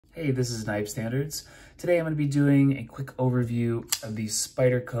Hey, this is Knife Standards. Today I'm going to be doing a quick overview of the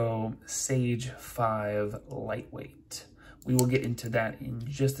Spyderco Sage 5 Lightweight. We will get into that in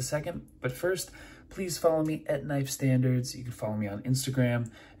just a second, but first, please follow me at Knife Standards. You can follow me on Instagram,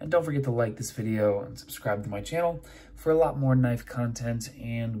 and don't forget to like this video and subscribe to my channel for a lot more knife content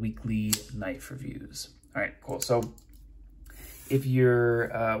and weekly knife reviews. All right, cool. So if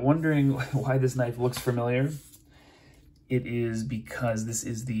you're wondering why this knife looks familiar, it is because this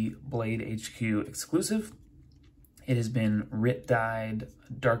is the Blade HQ exclusive. It has been RIT dyed,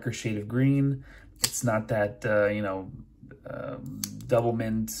 darker shade of green. It's not that, double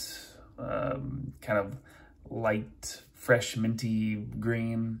mint, kind of light, fresh, minty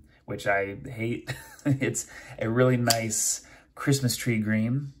green, which I hate. It's a really nice Christmas tree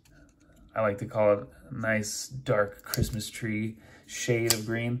green. I like to call it a nice, dark Christmas tree shade of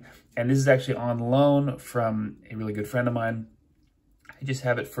green. And this is actually on loan from a really good friend of mine. I just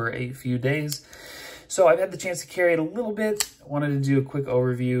have it for a few days. So I've had the chance to carry it a little bit. I wanted to do a quick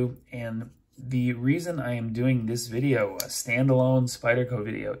overview. And the reason I am doing this video, a standalone Spyderco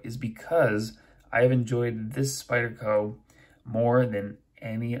video, is because I have enjoyed this Spyderco more than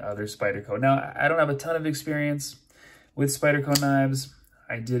any other Spyderco. Now, I don't have a ton of experience with Spyderco knives.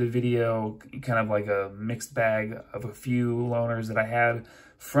 I did a video, kind of like a mixed bag of a few loaners that I had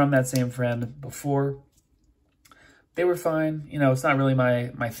from that same friend before. They were fine. You know, it's not really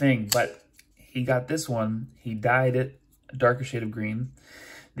my thing, but he got this one. He dyed it a darker shade of green.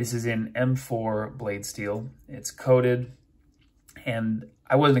 This is in M4 blade steel. It's coated, and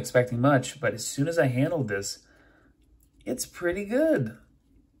I wasn't expecting much, but as soon as I handled this, it's pretty good.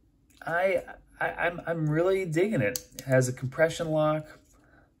 I'm really digging it. It has a compression lock.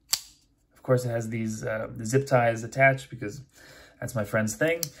 Of course, it has these the zip ties attached because that's my friend's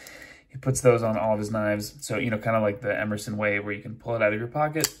thing. He puts those on all of his knives. So, you know, kind of like the Emerson Wave where you can pull it out of your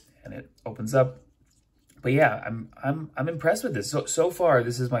pocket and it opens up. But yeah, I'm impressed with this. So far,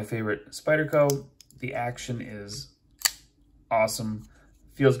 this is my favorite Spyderco. The action is awesome.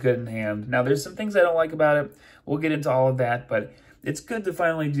 Feels good in hand. Now, there's some things I don't like about it. We'll get into all of that, but it's good to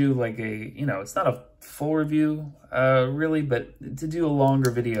finally do like a, you know, it's not a full review, really, but to do a longer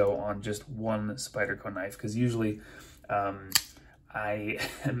video on just one Spyderco knife, because usually I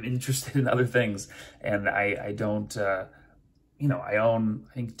am interested in other things, and I don't, you know, I own,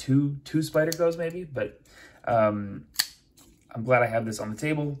 I think, two Spydercos maybe, but I'm glad I have this on the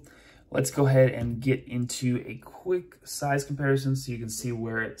table. Let's go ahead and get into a quick size comparison so you can see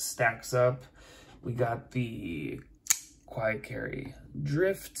where it stacks up. We got the Quiet Carry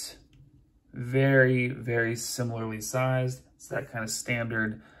Drift, very, very similarly sized. It's that kind of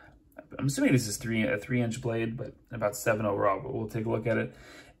standard. I'm assuming this is a 3-inch blade, but about 7 overall, but we'll take a look at it.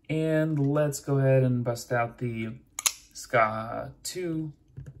 And let's go ahead and bust out the Skaha 2,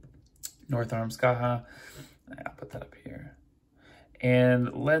 North Arm Skaha. I'll put that up here.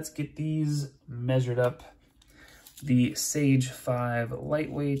 And let's get these measured up. The Sage 5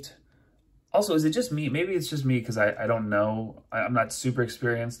 Lightweight. Also, is it just me? Maybe it's just me because I don't know. I'm not super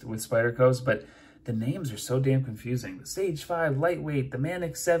experienced with Spydercos, but the names are so damn confusing. The Sage 5 Lightweight, the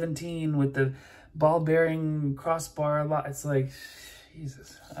Manic 17 with the ball bearing crossbar. It's like,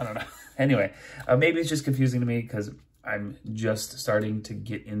 Jesus, I don't know. Anyway, maybe it's just confusing to me because I'm just starting to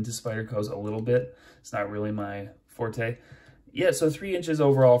get into Spydercos a little bit. It's not really my forte. Yeah, so 3 inches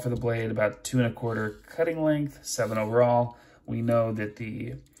overall for the blade, about 2 1/4 cutting length, 7 overall. We know that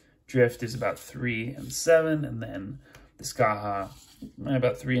the Drift is about 3 7, and then the Skaha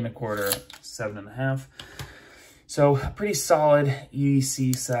about 3 1/4, 7 1/2. So pretty solid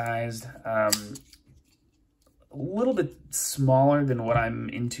EDC sized. A little bit smaller than what I'm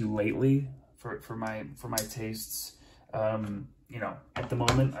into lately for my tastes. You know, at the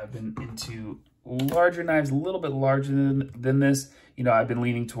moment I've been into larger knives, a little bit larger than this. You know, I've been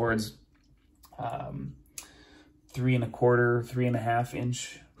leaning towards 3 1/4, 3 1/2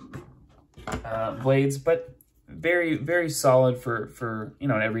 inch blades, but very, very solid for you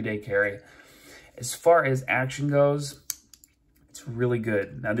know, an everyday carry. As far as action goes, it's really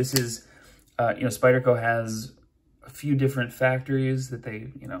good. Now this is, you know, Spyderco has a few different factories that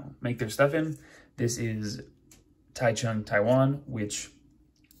they, you know, make their stuff in. This is Taichung, Taiwan, which,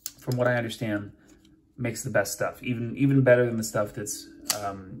 from what I understand, makes the best stuff, even better than the stuff that's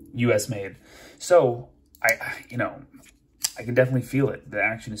US made. So you know, I can definitely feel it. The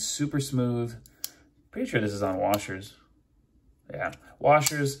action is super smooth. Pretty sure this is on washers. Yeah,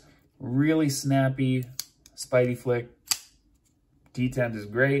 washers, really snappy, Spidey flick. Detent is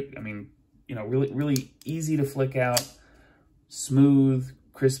great. I mean, you know, really easy to flick out, smooth,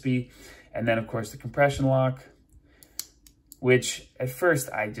 crispy. And then, of course, the compression lock. which at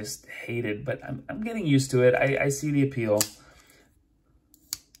first I just hated, but I'm getting used to it. I see the appeal.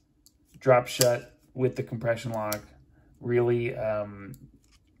 Drop shut with the compression lock. Really,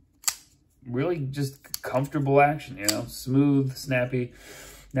 really just comfortable action, you know, smooth, snappy.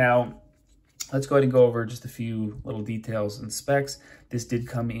 Now, let's go ahead and go over just a few little details and specs. This did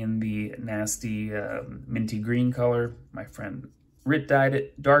come in the nasty minty green color. My friend Rit dyed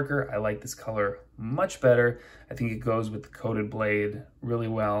it darker. I like this color much better. I think it goes with the coated blade really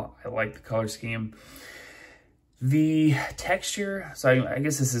well. I like the color scheme. The texture, so I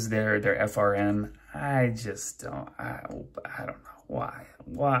guess this is their FRN. I just don't, I don't know why.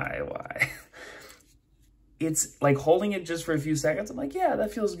 It's like holding it just for a few seconds. I'm like, yeah,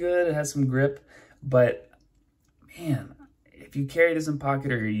 that feels good. It has some grip, but man, if you carry this in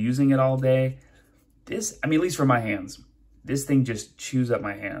pocket or you're using it all day, this, I mean, at least for my hands, this thing just chews up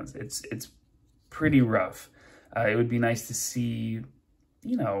my hands. It's pretty rough. It would be nice to see,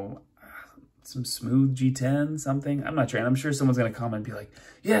 you know, some smooth G10, something. I'm not sure. And I'm sure someone's going to comment and be like,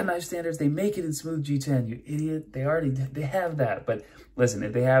 yeah, Knife Standards, they make it in smooth G10, you idiot. They have that. But listen,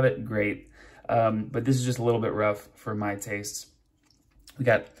 if they have it, great. But this is just a little bit rough for my tastes. We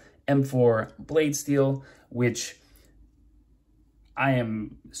got M4 blade steel, which I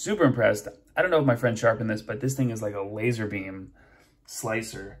am super impressed. I don't know if my friend sharpened this, but this thing is like a laser beam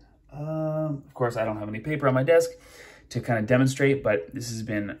slicer. Of course, I don't have any paper on my desk to kind of demonstrate, but this has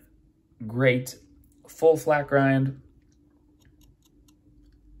been great. Full flat grind.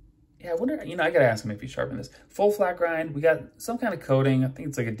 Yeah, I wonder, you know, I gotta ask him if he sharpened this. Full flat grind. We got some kind of coating. I think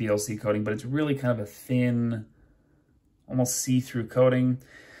it's like a DLC coating, but it's really kind of a thin, almost see-through coating.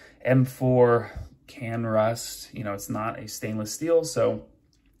 M4 can rust. You know, it's not a stainless steel, so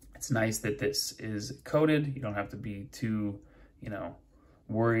it's nice that this is coated. You don't have to be too, you know,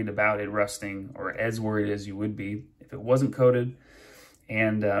 worried about it rusting, or as worried as you would be if it wasn't coated.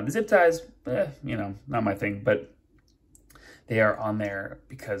 And the zip ties, you know, not my thing, but they are on there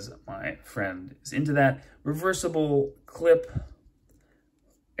because my friend is into that. Reversible clip.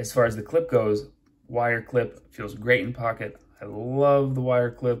 As far as the clip goes, wire clip feels great in pocket. I love the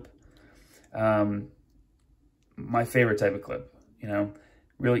wire clip. My favorite type of clip, you know,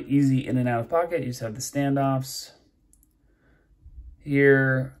 really easy in and out of pocket. You just have the standoffs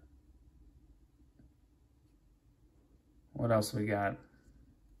here. What else we got?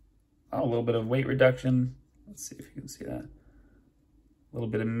 Oh, a little bit of weight reduction. Let's see if you can see that. A little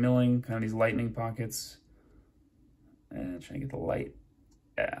bit of milling, kind of these lightning pockets. And trying to get the light.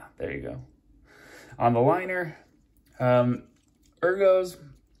 Yeah, there you go. On the liner, ergos,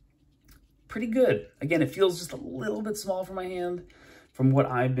 pretty good. Again, it feels just a little bit small for my hand from what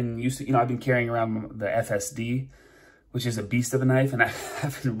I've been used to. You know, I've been carrying around the FSD, which is a beast of a knife, and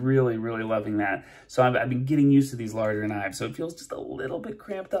I've been really, really loving that. So I've been getting used to these larger knives. So it feels just a little bit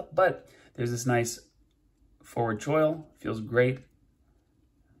cramped up, but there's this nice forward choil. Feels great.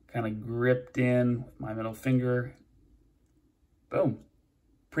 Kind of gripped in with my middle finger. Boom.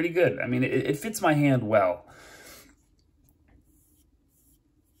 Pretty good. I mean, it fits my hand well.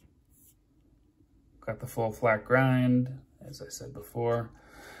 Got the full flat grind, as I said before.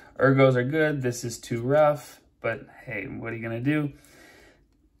 Ergos are good. This is too rough, but hey, what are you going to do?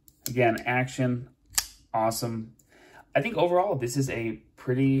 Again, action, awesome. I think overall, this is a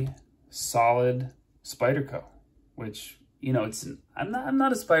pretty solid Spyderco, which, you know, I'm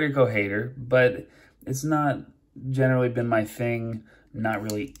not a Spyderco hater, but it's not generally been my thing. Not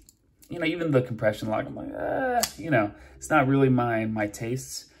really, you know, even the compression lock, I'm like, you know, it's not really my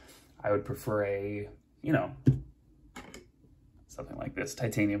tastes. I would prefer a, you know, something like this,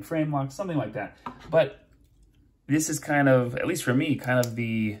 titanium frame lock, something like that. But this is kind of, at least for me, kind of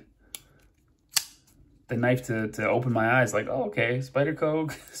the knife to open my eyes, like, oh, okay,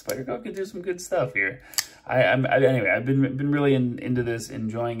 Spyderco could do some good stuff here. Anyway, I've been really into this,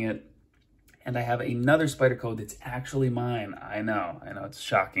 enjoying it. And I have another Spyderco that's actually mine. I know, it's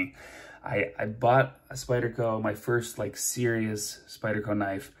shocking. I bought a Spyderco, my first like serious Spyderco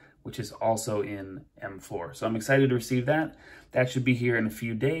knife, which is also in M4. So I'm excited to receive that. That should be here in a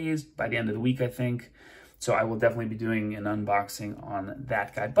few days, by the end of the week, I think. So I will definitely be doing an unboxing on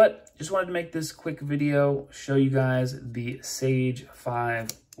that guy. But just wanted to make this quick video, show you guys the Sage 5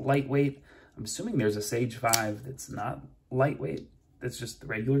 lightweight. I'm assuming there's a Sage 5 that's not lightweight. That's just the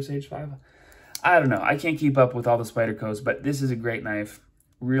regular Sage 5. I don't know. I can't keep up with all the Spydercos, but this is a great knife.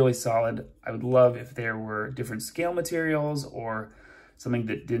 Really solid. I would love if there were different scale materials or something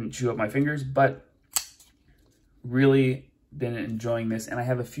that didn't chew up my fingers, but really been enjoying this. And I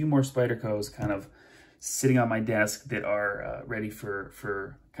have a few more Spydercos kind of sitting on my desk that are ready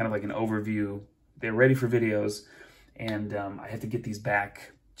for kind of like an overview. They're ready for videos, and I have to get these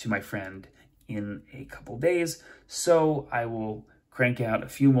back to my friend in a couple days. So I will crank out a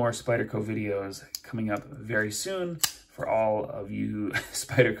few more Spyderco videos coming up very soon for all of you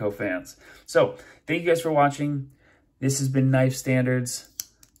Spyderco fans. So thank you guys for watching. This has been Knife Standards.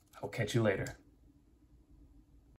 I'll catch you later.